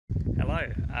Hello,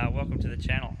 welcome to the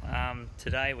channel.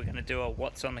 Today we're going to do a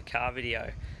what's on the car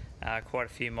video. Quite a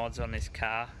few mods on this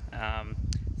car,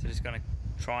 so just going to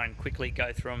try and quickly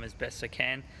go through them as best I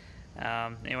can.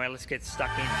 Anyway, let's get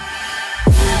stuck in.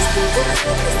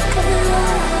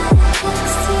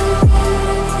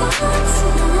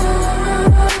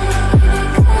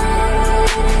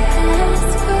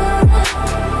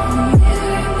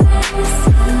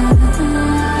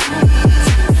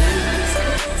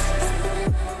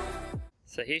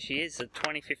 So here she is, the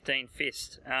 2015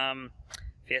 Fiesta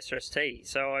ST.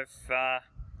 So I've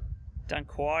done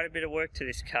quite a bit of work to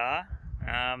this car.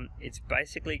 It's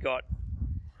basically got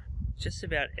just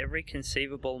about every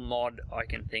conceivable mod I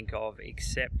can think of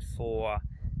except for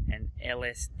an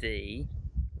LSD,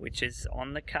 which is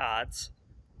on the cards,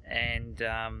 and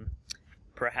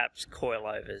perhaps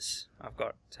coilovers. I've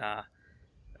got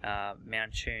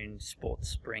Mountune sports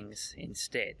springs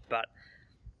instead, but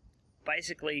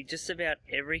basically just about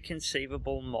every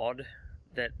conceivable mod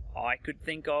that I could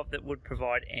think of that would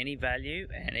provide any value,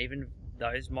 and even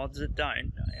those mods that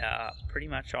don't, are pretty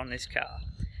much on this car.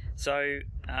 So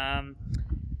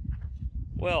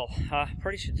well, I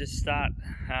probably should just start.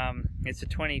 It's a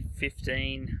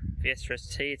 2015 Fiesta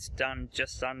ST. It's done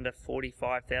just under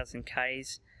 45,000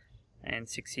 Ks and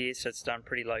 6 years, so it's done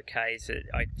pretty low Ks.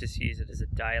 I just use it as a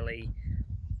daily.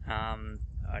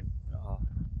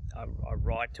 I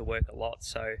ride to work a lot,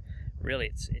 so really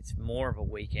it's more of a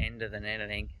weekender than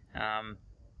anything.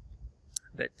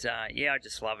 But yeah, I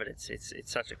just love it.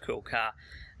 It's such a cool car.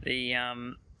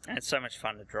 And it's so much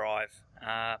fun to drive.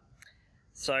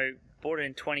 So bought it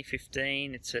in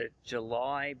 2015. It's a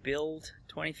July build,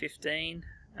 2015.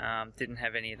 Didn't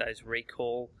have any of those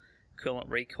coolant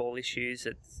recall issues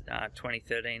that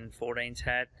 2013 and 14s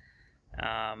had.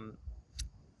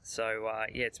 So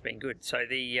yeah, it's been good. So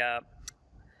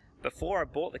before I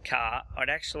bought the car,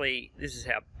 this is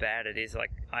how bad it is,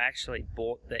 like I actually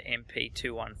bought the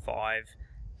MP215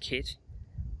 kit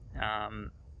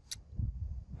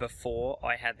before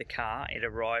I had the car. It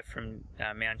arrived from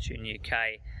Mountune,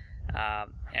 UK,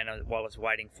 and while I was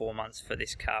waiting 4 months for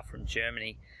this car from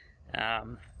Germany,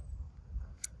 there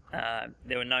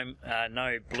were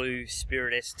no blue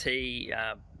Spirit ST,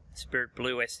 Spirit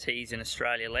Blue STs in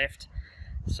Australia left.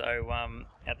 So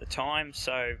at the time,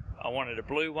 so I wanted a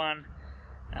blue one,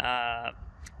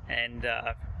 and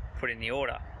put in the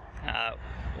order.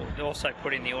 Also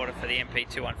put in the order for the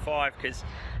MP215 because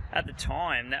at the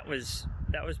time that was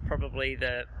probably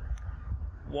the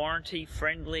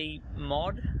warranty-friendly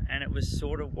mod, and it was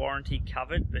sort of warranty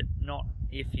covered, but not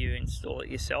if you install it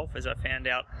yourself, as I found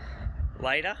out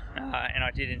later, and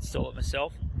I did install it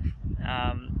myself.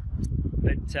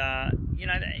 But you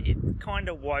know, it kind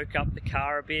of woke up the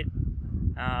car a bit.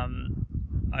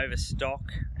 Over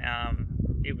stock,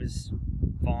 it was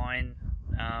fine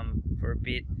for a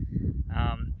bit.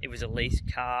 It was a lease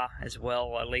car as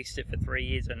well. I leased it for 3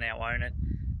 years. I now own it,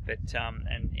 but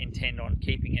and intend on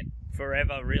keeping it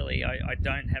forever. Really, I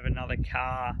don't have another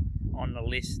car on the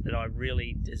list that I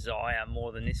really desire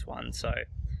more than this one. So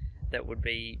that would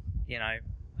be, you know,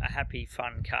 a happy,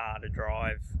 fun car to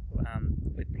drive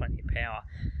with plenty of power.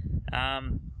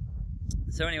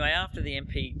 So anyway, after the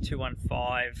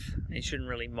MP215, you shouldn't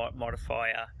really modify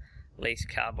a lease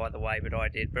car, by the way, but I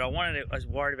did. But I was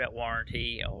worried about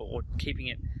warranty or keeping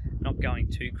it not going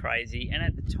too crazy. And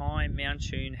at the time,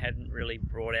 Mountune hadn't really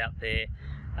brought out their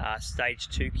Stage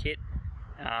 2 kit.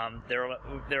 There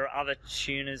are other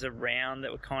tuners around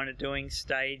that were kind of doing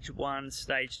Stage 1,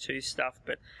 Stage 2 stuff,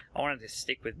 but I wanted to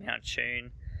stick with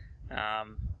Mountune,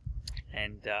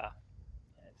 and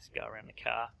just go around the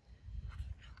car.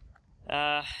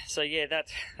 So yeah,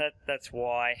 that's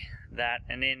why that,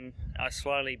 and then I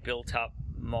slowly built up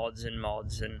mods, and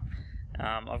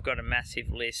I've got a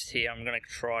massive list here. I'm going to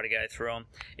try to go through them.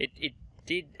 It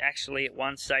did actually at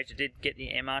one stage, I did get the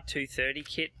MR230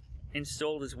 kit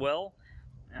installed as well,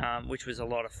 which was a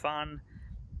lot of fun.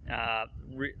 That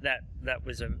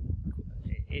was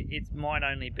it might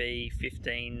only be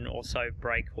 15 or so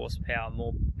brake horsepower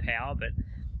more power, but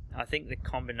I think the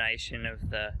combination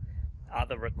of the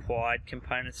other required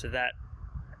components of that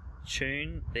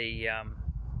tune, the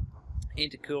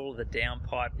intercooler, the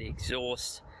downpipe, the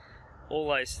exhaust, all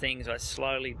those things I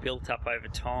slowly built up over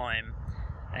time.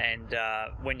 And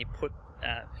when you put,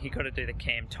 you got to do the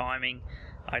cam timing.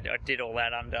 I did all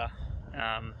that under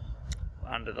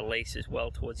the lease as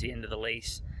well. Towards the end of the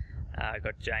lease, I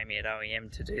got Jamie at OEM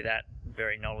to do that.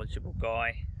 Very knowledgeable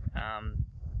guy.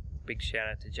 Big shout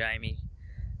out to Jamie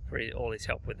for all his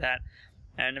help with that.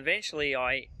 And eventually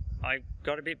I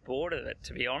got a bit bored of it,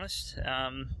 to be honest,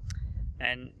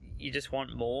 and you just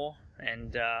want more,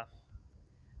 and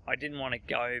I didn't want to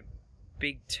go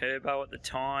big turbo at the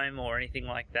time or anything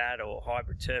like that, or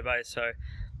hybrid turbo, so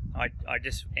I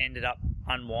just ended up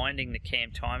unwinding the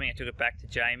cam timing. I took it back to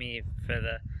Jamie for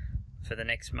the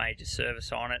next major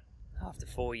service on it after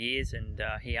 4 years, and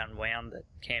he unwound the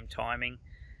cam timing,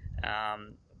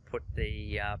 put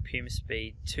the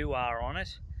PumaSpeed 2R on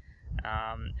it,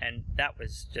 and that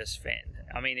was just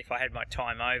I mean, if I had my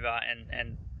time over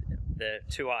and the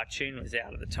 2R tune was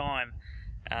out at the time,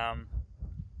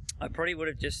 I probably would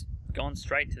have just gone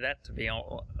straight to that, to be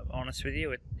honest with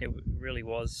you. It really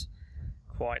was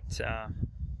quite a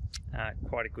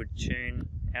good tune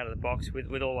out of the box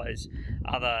with all those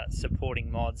other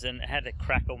supporting mods, and it had a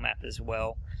Crackle map as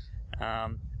well.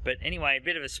 But anyway, a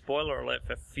bit of a spoiler alert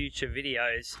for future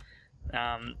videos.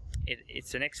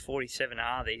 It's an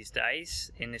X47R these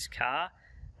days in this car.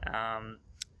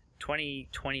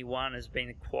 2021 has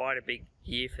been quite a big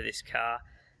year for this car.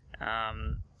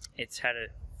 It's had a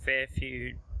fair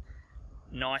few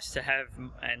nice to have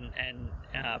and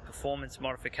performance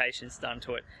modifications done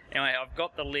to it. Anyway, I've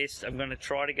got the list. I'm going to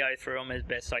try to go through them as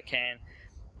best I can.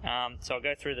 So I'll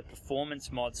go through the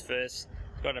performance mods first.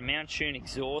 It's got a Mountune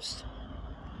exhaust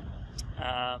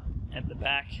at the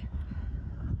back.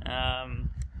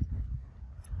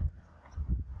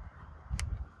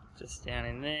 Just down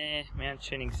in there,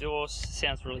 Mountune exhaust.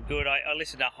 Sounds really good. I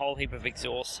listened to a whole heap of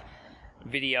exhaust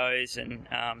videos, and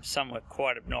some were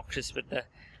quite obnoxious, but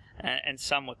and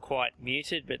some were quite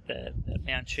muted, but the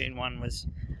Mountune one was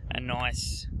a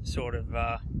nice sort of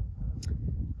a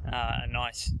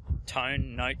nice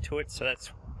tone note to it. So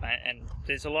that's, and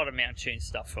there's a lot of Mountune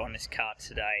stuff on this car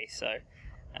today. So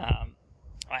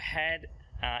I had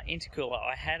intercooler.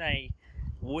 I had a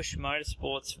Whoosh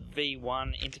Motorsports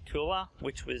V1 intercooler,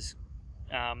 which was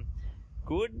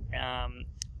good,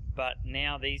 but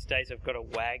now these days I've got a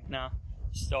Wagner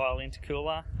style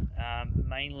intercooler,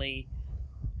 mainly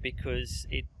because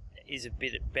it is a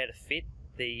bit better fit.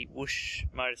 The Whoosh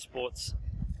Motorsports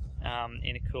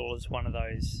intercooler is one of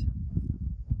those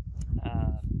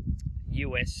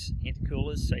US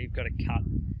intercoolers, so you've got to cut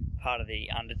part of the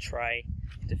under tray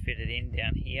to fit it in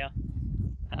down here.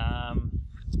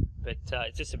 But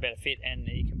it's just a better fit, and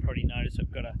you can probably notice I've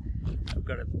got a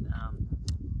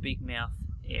Big Mouth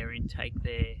air intake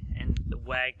there, and the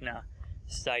Wagner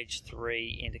Stage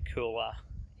 3 intercooler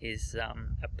is a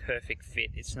perfect fit.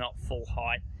 It's not full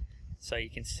height, so you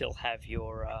can still have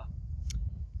your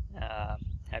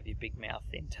Big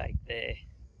Mouth intake there.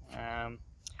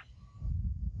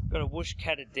 Got a Whoosh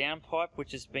catted downpipe,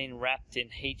 which has been wrapped in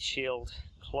heat shield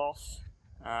cloth.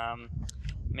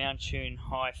 Mountune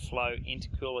high flow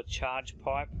intercooler charge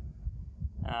pipe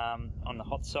on the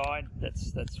hot side.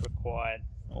 That's required,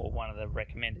 or one of the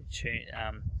recommended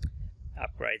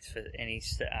upgrades for any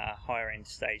higher end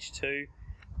stage 2.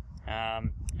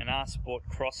 An R-Sport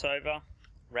crossover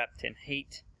wrapped in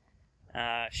heat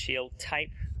shield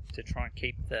tape to try and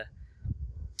keep the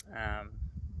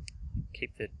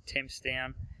temps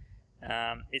down.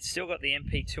 It's still got the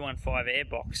MP215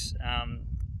 airbox,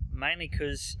 mainly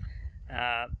because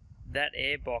that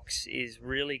airbox is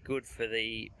really good for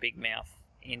the Big Mouth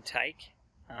intake.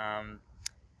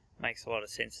 Makes a lot of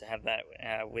sense to have that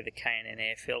with a K&N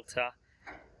air filter.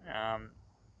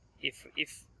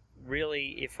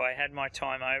 If I had my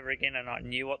time over again and I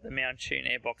knew what the Mountune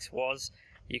airbox was,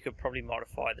 you could probably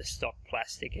modify the stock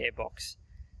plastic airbox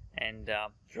and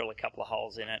drill a couple of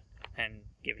holes in it and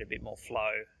give it a bit more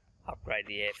flow, upgrade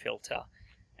the air filter,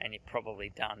 and you're probably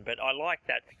done. But I like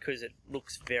that because it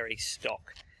looks very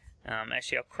stock.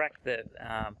 Actually, I'll crack the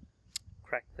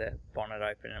bonnet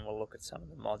open and we'll look at some of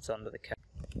the mods under the car.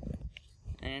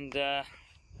 And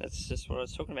that's just what I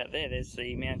was talking about there. There's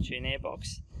the Mountune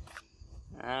airbox.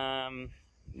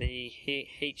 The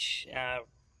heat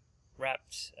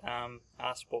wrapped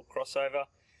R-Sport crossover.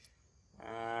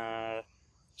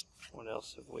 What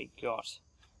else have we got?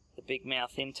 The Big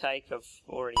Mouth intake I've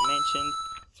already mentioned.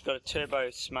 It's got a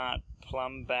Turbosmart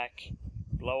Plumb-back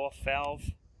blow-off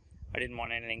valve. I didn't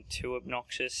want anything too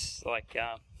obnoxious, like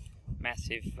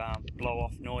massive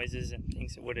blow-off noises and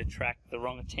things that would attract the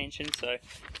wrong attention, so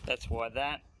that's why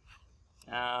that.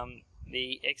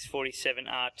 The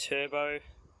X47R Turbo,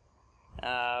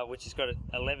 which has got an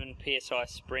 11 PSI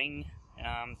spring.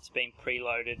 It's been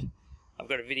preloaded. I've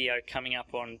got a video coming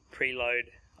up on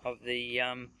preload of the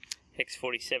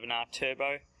X47R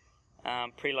Turbo,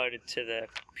 preloaded to the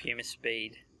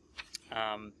PumaSpeed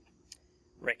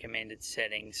recommended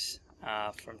settings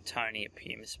from Tony at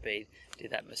PumaSpeed.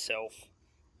 Did that myself.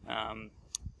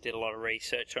 Did a lot of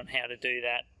research on how to do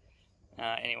that.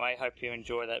 Anyway, hope you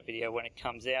enjoy that video when it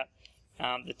comes out.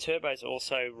 The turbo is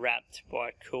also wrapped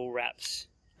by KoolWraps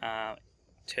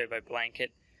turbo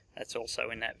blanket. That's also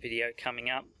in that video coming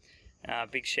up.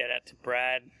 Big shout out to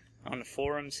Brad on the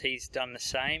forums. He's done the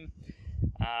same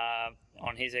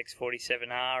on his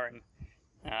X47R, and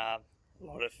a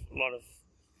lot of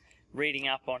reading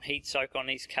up on heat soak on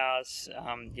these cars.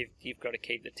 You've got to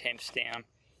keep the temps down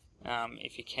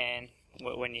if you can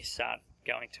when you start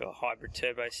going to a hybrid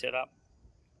turbo setup.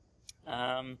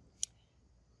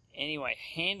 Anyway,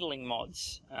 handling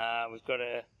mods. We've got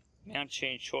a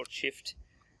Mountune short shift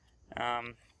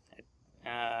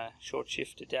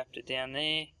adapter down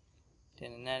there,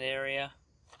 down in that area.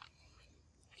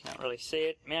 Can't really see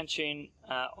it. Mountune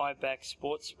Eibach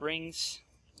sport springs,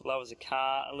 lowers the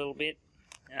car a little bit.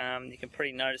 You can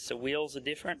pretty notice the wheels are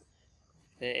different.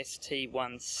 They're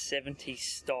ST170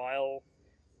 style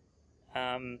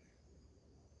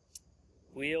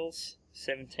wheels,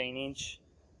 17-inch.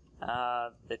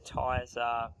 The tyres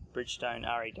are Bridgestone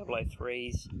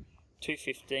RE003s,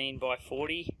 215 by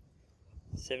 40,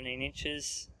 17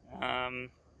 inches.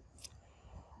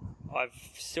 I've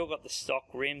still got the stock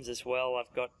rims as well.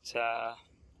 I've got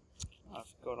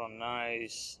on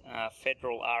those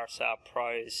Federal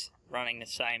RSR-Pros running the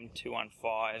same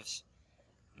 215s,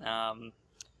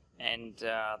 and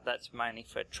that's mainly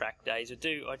for track days. I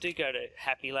do go to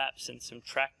happy laps and some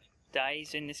track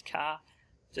days in this car,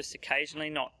 just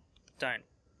occasionally. Don't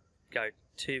go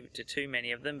to too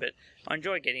many of them, but I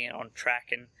enjoy getting it on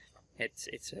track, and it's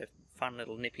a fun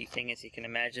little nippy thing, as you can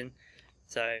imagine.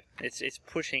 So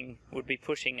would be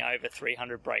pushing over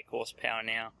 300 brake horsepower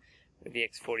now with the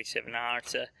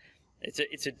X47R.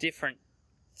 It's a different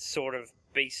sort of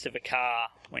beast of a car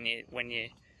when you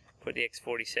put the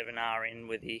X47R in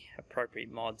with the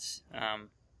appropriate mods.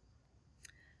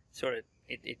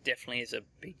 It definitely is a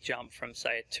big jump from,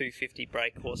 say, a 250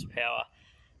 brake horsepower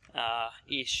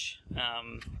ish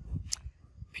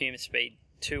PumaSpeed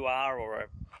 2R or a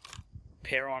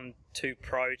Peron 2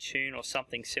 Pro tune or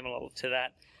something similar to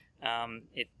that.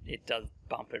 It does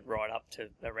bump it right up to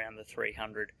around the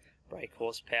 300 brake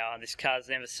horsepower. This car's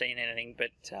never seen anything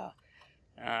but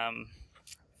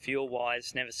fuel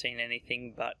wise, never seen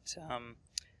anything but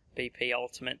BP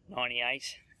Ultimate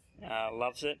 98.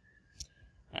 Loves it.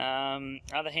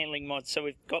 Other handling mods. So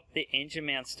we've got the engine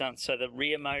mounts done. So the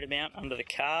rear motor mount under the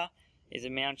car is a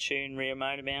Mountune rear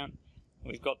motor mount.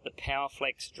 We've got the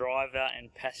PowerFlex driver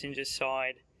and passenger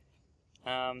side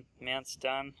mounts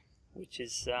done, which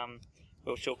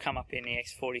will come up in the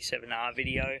X47R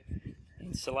video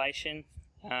installation.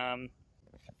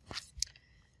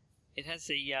 It has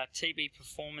the TB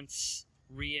Performance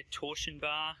rear torsion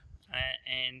bar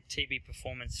and TB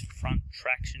Performance front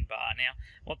traction bar. Now,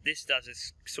 what this does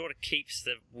is sort of keeps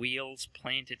the wheels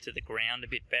planted to the ground a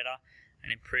bit better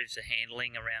and improves the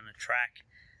handling around the track.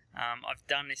 I've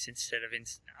done this instead of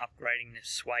upgrading the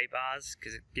sway bars,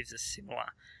 because it gives a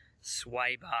similar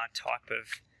sway bar type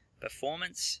of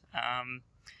performance,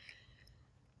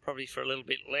 probably for a little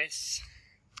bit less.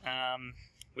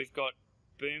 We've got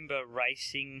Booma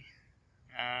racing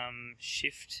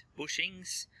shift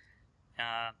bushings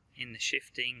in the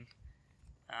shifting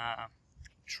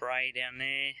tray down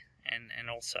there, and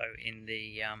also in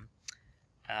the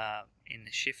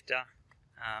shifter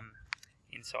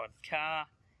inside the car.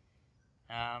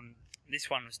 This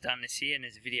one was done this year, and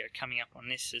there's a video coming up on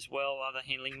this as well. Other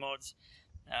handling mods.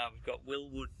 We've got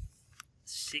Wilwood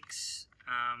 6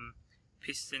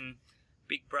 piston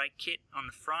big brake kit on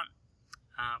the front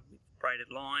with braided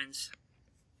lines.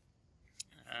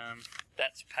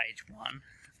 That's page 1.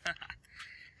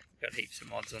 Got heaps of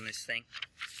mods on this thing.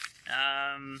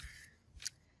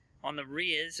 On the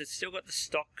rears, it's still got the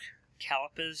stock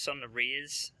calipers on the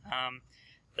rears.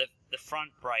 The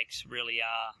front brakes really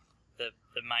are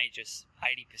the major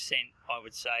 80%, I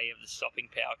would say, of the stopping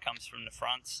power comes from the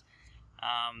fronts.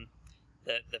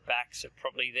 The backs are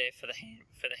probably there for the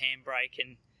handbrake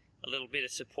and a little bit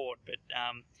of support, but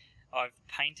I've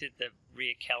painted the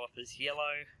rear calipers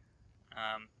yellow.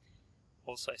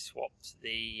 Also swapped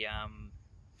the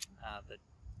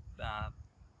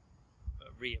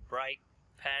rear brake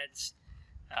pads.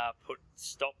 Put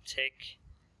StopTech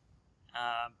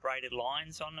braided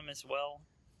lines on them as well,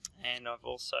 and I've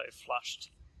also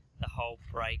flushed the whole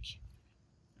brake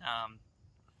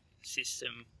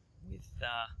system with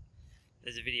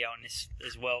there's a video on this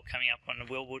as well coming up on the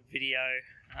Wilwood video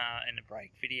and the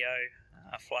brake video.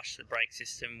 I flushed the brake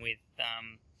system with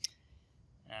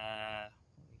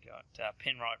we got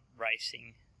Penrite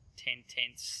Racing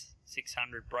 10/10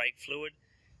 600 brake fluid,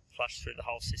 flushed through the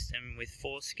whole system with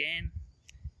 4Scan,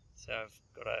 so I've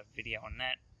got a video on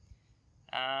that.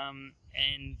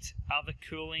 And other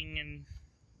cooling and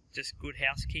just good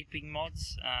housekeeping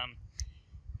mods.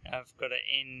 I've got a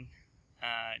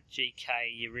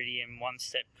NGK Iridium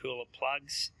one-step cooler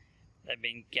plugs. They've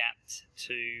been gapped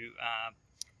to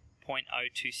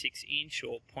 0.026 inch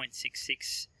or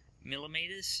 0.66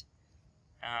 millimeters,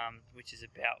 which is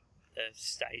about the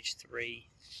stage 3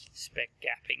 spec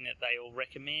gapping that they all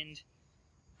recommend.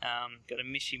 Got a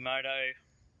Mishimoto,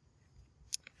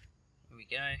 here we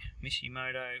go,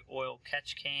 Mishimoto oil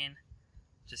catch can,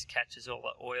 just catches all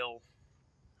the oil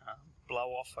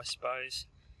blow off, I suppose.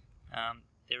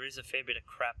 There is a fair bit of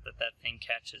crap that thing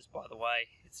catches, by the way.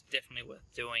 It's definitely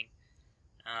worth doing.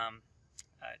 I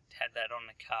had that on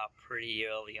the car pretty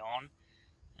early on.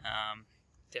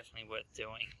 Definitely worth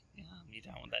doing. You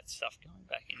don't want that stuff going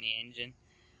back in the engine.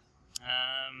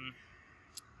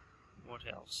 What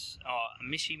else? Oh, a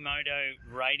Mishimoto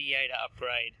radiator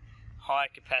upgrade. Higher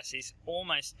capacities,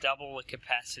 almost double the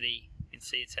capacity. You can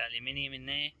see it's aluminium in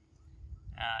there.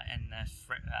 And the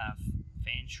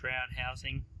fan shroud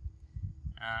housing.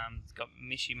 It's got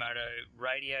Mishimoto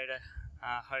radiator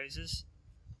hoses.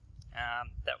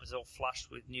 That was all flushed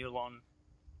with Newlon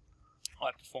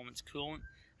high performance coolant.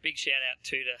 Big shout out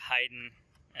to Hayden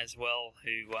as well,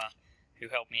 who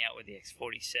helped me out with the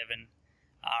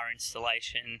X47R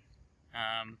installation.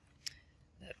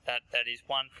 That is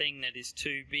one thing that is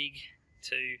too big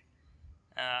to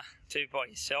by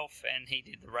yourself, and he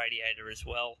did the radiator as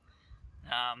well.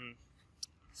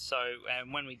 So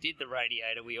when we did the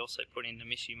radiator, we also put in the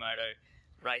Mishimoto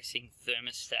racing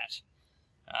thermostat,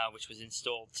 which was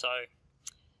installed. So,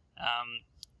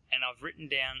 and I've written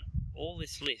down all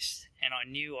this list, and I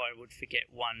knew I would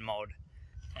forget one mod,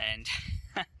 and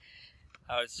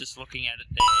I was just looking at it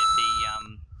there,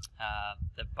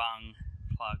 the bung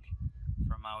plug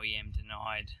from OEM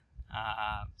denied,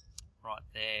 right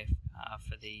there,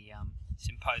 for the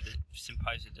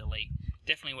Simposer delete.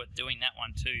 Definitely worth doing that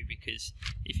one too, because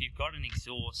if you've got an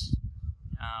exhaust,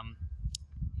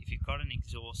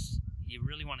 you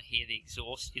really want to hear the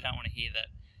exhaust. You don't want to hear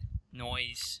that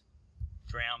noise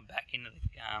drown back into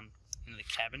the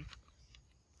cabin.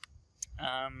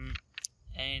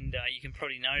 And you can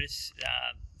probably notice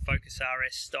Focus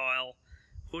RS style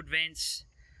hood vents.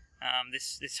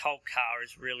 This whole car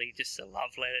is really just a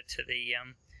love letter to the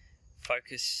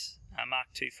Focus Mark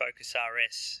II Focus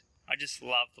RS. I just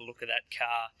love the look of that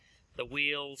car. The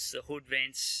wheels, the hood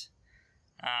vents,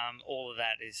 all of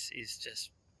that is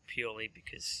just purely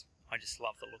because I just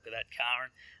love the look of that car,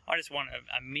 and I just want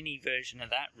a mini version of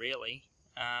that, really.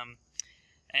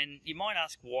 And you might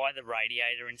ask why the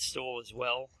radiator install as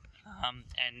well, and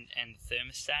the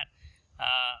thermostat.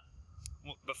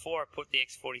 Before I put the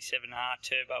X47R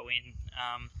turbo in,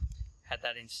 had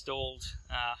that installed.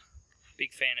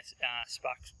 Big fan of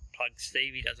Spark Plug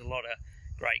Steve. He does a lot of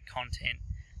great content,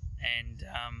 and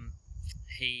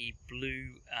he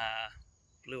blew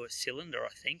a cylinder,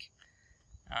 I think,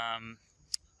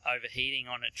 overheating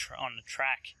on the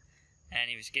track, and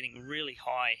he was getting really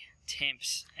high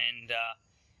temps, and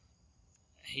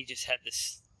he just had the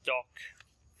stock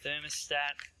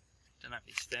thermostat. Don't know if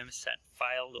his thermostat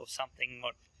failed or something.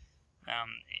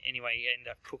 Anyway, he ended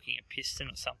up cooking a piston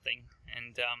or something,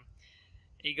 and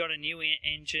he got a new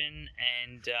engine,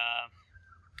 and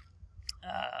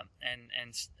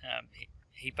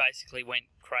he basically went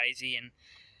crazy and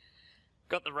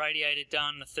got the radiator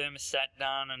done, the thermostat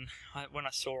done, and when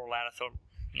I saw all that, I thought,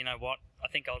 you know what, I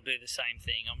think I'll do the same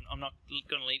thing. I'm not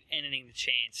going to leave anything to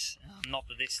chance. Not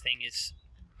that this thing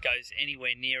goes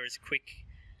anywhere near as quick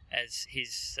as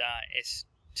his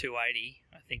S280,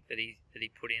 I think, that he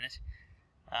put in it.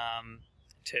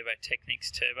 Turbo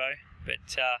Technics Turbo,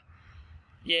 but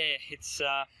yeah, it's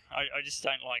I just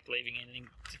don't like leaving anything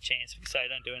to chance, because I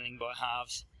don't do anything by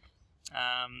halves.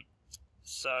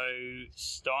 So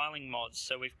styling mods.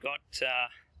 So we've got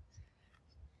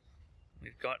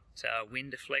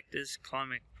wind deflectors,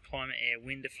 climate air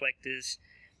wind deflectors.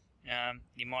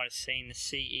 You might have seen the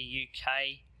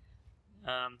CEUK.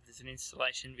 There's an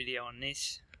installation video on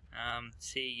this.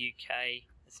 CEUK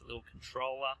is a little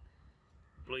controller,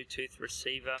 Bluetooth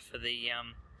receiver for the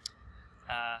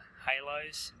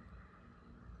halos.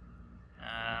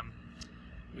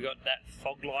 We got that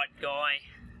fog light guy,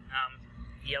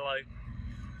 yellow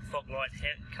fog light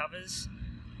covers.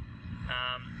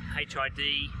 HID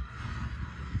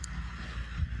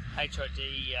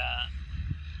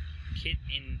kit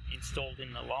installed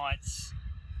in the lights.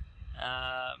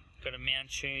 Got a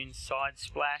Mountune side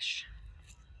splash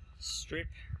strip,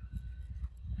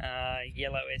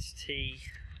 yellow ST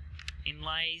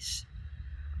inlays,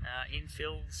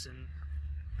 infills and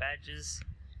badges.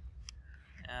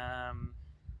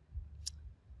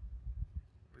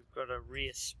 We've got a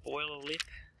rear spoiler lip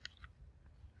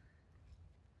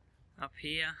up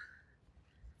here.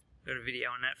 Got a video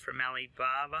on that from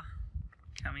Eibach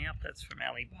coming up. That's from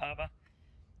Eibach.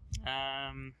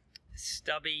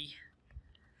 Stubby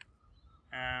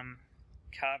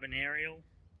carbon aerial.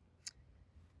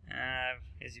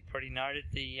 As you probably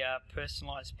noted, the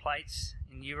personalised plates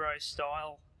in Euro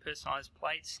style, personalised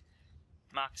plates.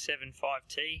 Mark 7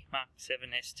 5T, Mark 7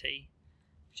 ST.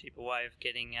 Cheaper way of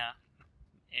getting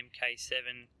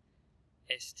MK7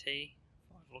 ST,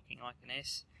 looking like an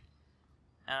S.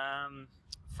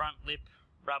 Front lip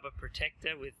rubber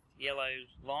protector with yellow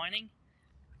lining,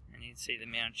 and you can see the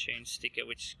Mountune sticker,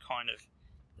 which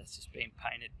that's just been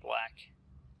painted black.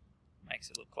 Makes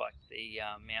it look like the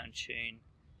Mountune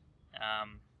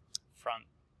front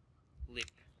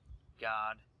lip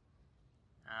guard.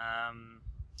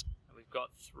 We've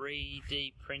got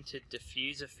 3D printed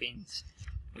diffuser fins,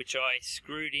 which I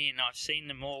screwed in. I've seen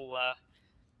them all, a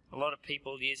lot of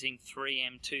people using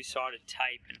 3M two-sided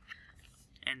tape,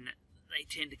 and they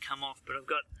tend to come off, but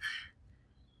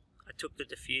I took the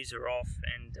diffuser off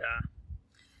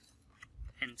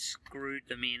and screwed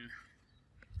them in.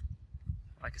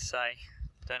 Like I say,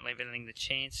 don't leave anything to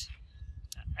chance.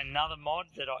 Another mod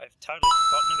that I've totally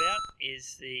forgotten about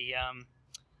is the,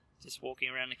 just walking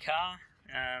around the car,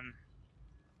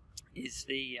 is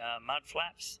the mud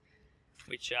flaps,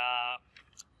 which are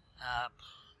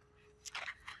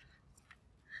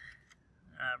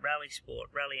Rally Sport,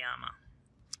 Rally Armour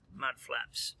mud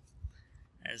flaps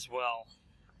as well.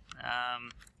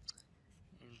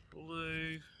 In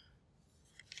blue,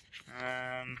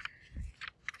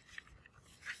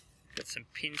 got some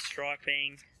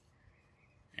pinstriping,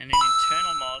 and then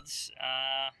internal mods,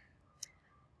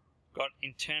 got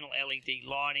internal LED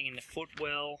lighting in the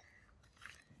footwell.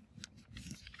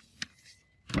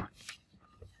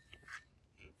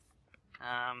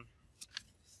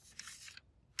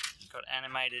 Got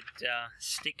animated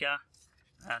sticker,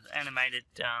 animated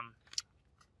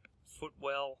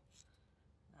footwell,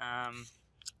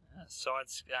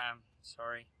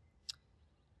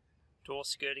 door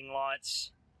skirting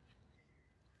lights.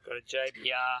 Got a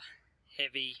JBR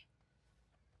heavy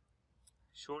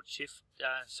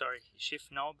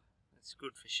shift knob. That's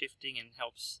good for shifting and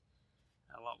helps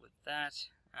a lot with that.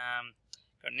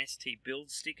 Got an ST build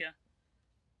sticker.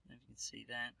 I don't know if you can see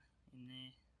that in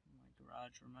there, my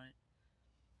garage remote.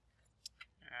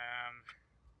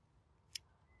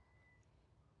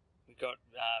 We've got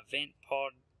vent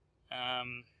pod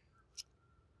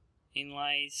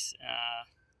inlays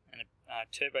and a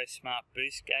Turbosmart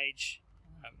boost gauge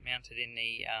mounted in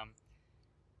the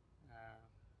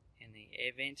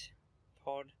air vent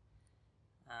pod.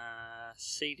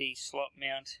 CD slot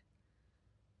mount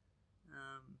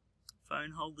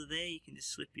phone holder there. You can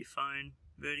just slip your phone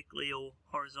vertically or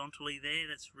horizontally there.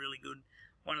 That's really good.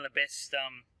 One of the best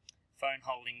phone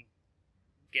holding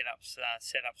setups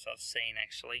I've seen,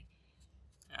 actually.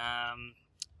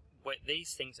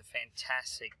 These things are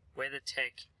fantastic.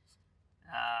 Weathertech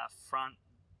front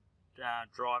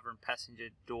driver and passenger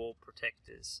door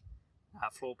protectors,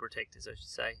 floor protectors I should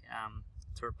say,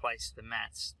 to replace the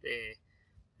mats.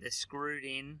 They're screwed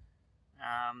in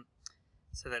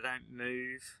so they don't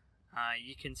move.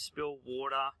 You can spill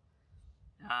water,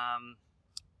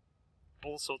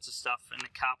 all sorts of stuff, and the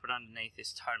carpet underneath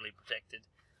is totally protected.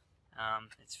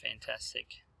 It's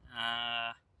fantastic.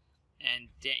 And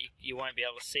you won't be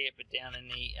able to see it, but down in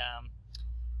the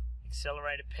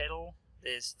accelerator pedal,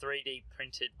 there's 3D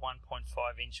printed 1.5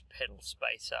 inch pedal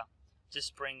spacer.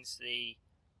 Just brings the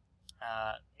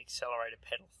accelerator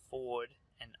pedal forward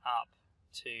and up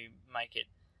to make it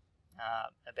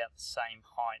about the same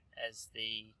height as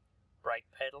the brake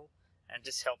pedal, and it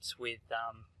just helps with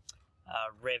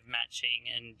rev matching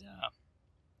and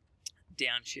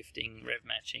downshifting rev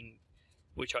matching,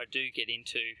 which I do get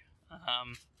into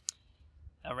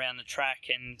around the track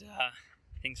and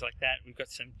things like that. We've got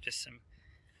some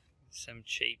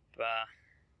cheap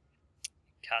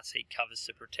car seat covers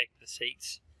to protect the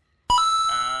seats,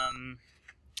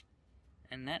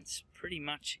 and that's pretty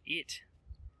much it.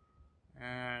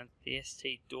 The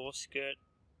ST door skirt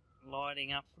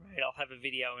lighting upgrade, I'll have a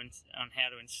video on how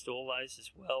to install those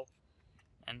as well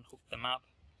and hook them up.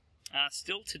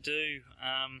 Still to do,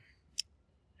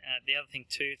 the other thing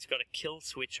too, it's got a kill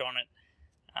switch on it.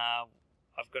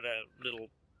 I've got a little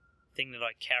thing that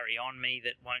I carry on me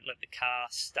that won't let the car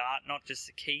start, not just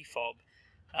the key fob.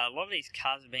 A lot of these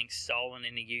cars are being stolen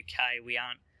in the UK. We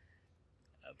aren't,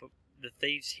 the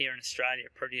thieves here in Australia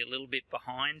are probably a little bit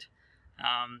behind,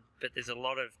 but there's a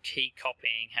lot of key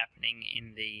copying happening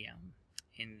in the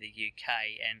UK,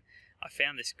 and I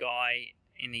found this guy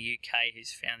in the UK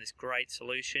who's found this great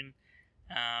solution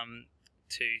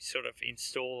to sort of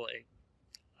install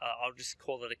I'll just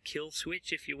call it a kill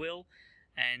switch, if you will,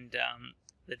 and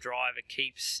the driver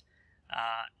keeps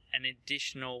an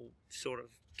additional sort of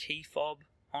key fob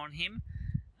on him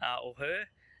or her,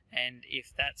 and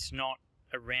if that's not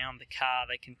around the car,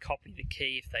 they can copy the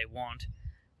key if they want,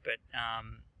 but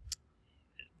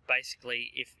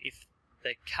basically if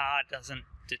the car doesn't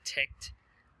detect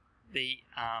the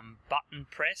button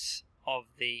press of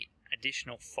the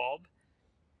additional fob,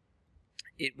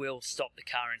 it will stop the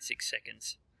car in 6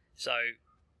 seconds. So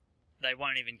they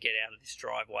won't even get out of this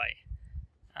driveway.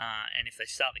 And if they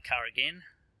start the car again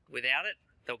without it,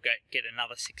 they'll get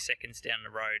another 6 seconds down the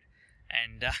road,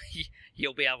 and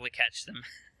you'll be able to catch them,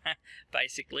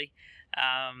 basically.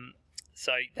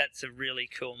 So that's a really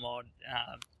cool mod.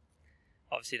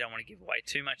 Obviously don't want to give away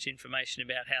too much information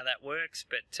about how that works,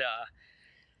 but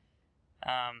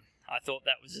I thought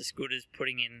that was as good as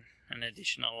putting in an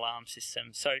additional alarm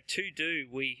system. So to do,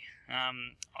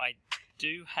 I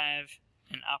do have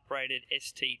an uprated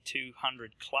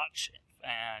ST200 clutch,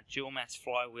 dual mass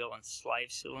flywheel and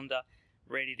slave cylinder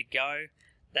ready to go.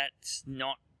 That's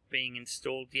not being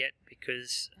installed yet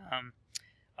because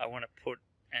I want to put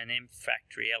an M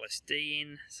factory LSD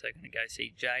in, so I'm going to go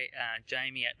see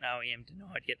Jamie at OEM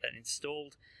Denied, get that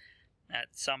installed at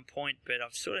some point, but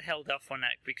I've sort of held off on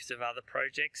that because of other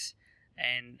projects,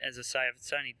 and as I say,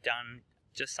 it's only done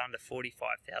just under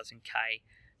 45,000 K,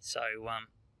 so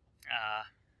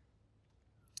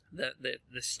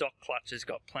the stock clutch has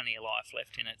got plenty of life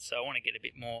left in it, so I want to get a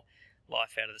bit more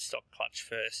life out of the stock clutch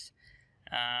first.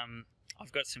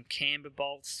 I've got some camber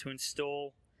bolts to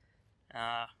install.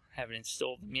 Haven't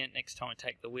installed them yet. Next time I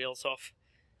take the wheels off,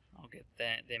 I'll get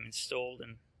them installed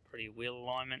and pretty wheel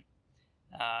alignment.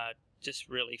 Just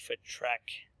really for track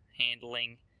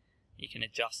handling, you can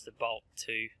adjust the bolt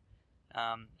to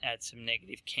add some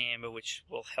negative camber, which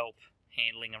will help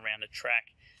handling around a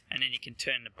track, and then you can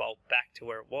turn the bolt back to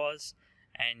where it was,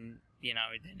 and you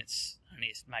know, then it's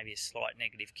only maybe a slight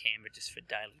negative camber just for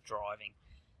daily driving.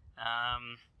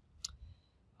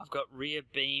 I've got rear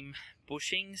beam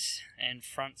bushings and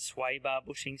front sway bar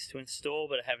bushings to install,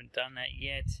 but I haven't done that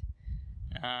yet.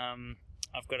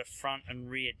 I've got a front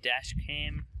and rear dash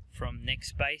cam from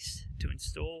Nextbase to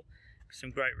install.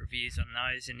 Some great reviews on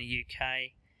those in the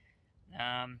UK.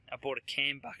 I bought a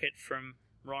cam bucket from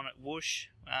Ron at Whoosh,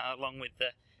 along with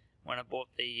when I bought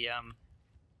the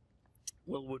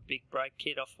Willwood big brake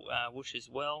kit off Whoosh as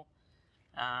well.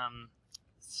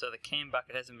 So the cam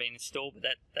bucket hasn't been installed, but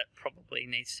that probably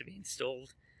needs to be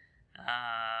installed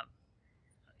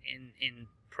in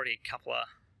probably a couple of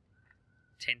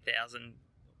 10,000,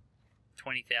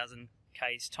 20,000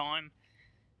 K's time,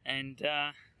 and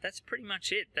that's pretty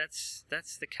much it. That's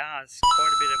the car. It's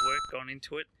quite a bit of work gone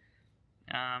into it.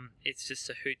 It's just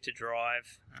a hoot to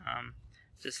drive.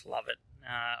 Just love it.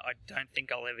 I don't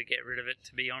think I'll ever get rid of it,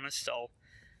 to be honest.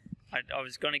 I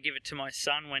was going to give it to my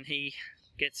son when he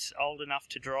gets old enough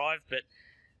to drive, but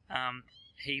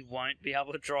he won't be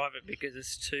able to drive it because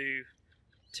it's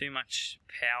too much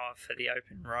power for the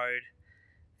open road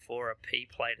for a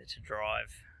P-plater to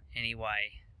drive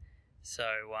anyway. So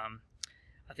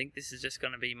I think this is just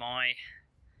going to be my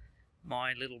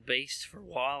little beast for a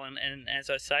while, and as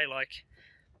I say, like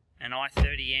an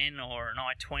i30N or an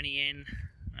i20N,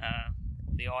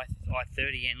 the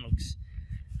i30N looks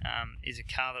is a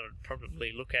car that I'd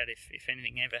probably look at if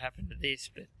anything ever happened to this,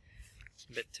 but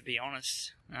to be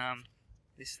honest,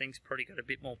 this thing's probably got a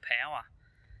bit more power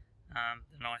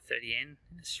than i30N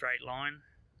in a straight line.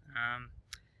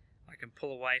 I can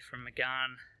pull away from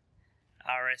Megane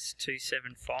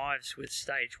RS275s with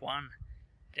stage 1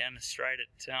 down the straight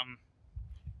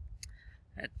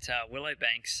at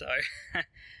Willowbank, so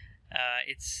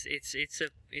it's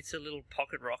a little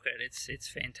pocket rocket. It's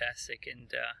fantastic,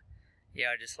 and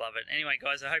yeah, I just love it. Anyway,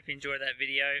 guys, I hope you enjoyed that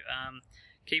video.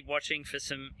 Keep watching for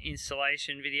some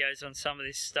installation videos on some of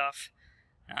this stuff.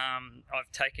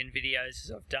 I've taken videos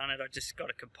as I've done it. I just got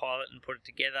to compile it and put it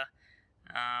together,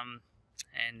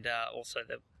 and also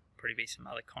there'll probably be some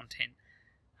other content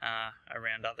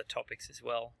around other topics as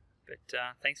well. But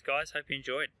thanks, guys. Hope you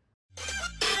enjoyed.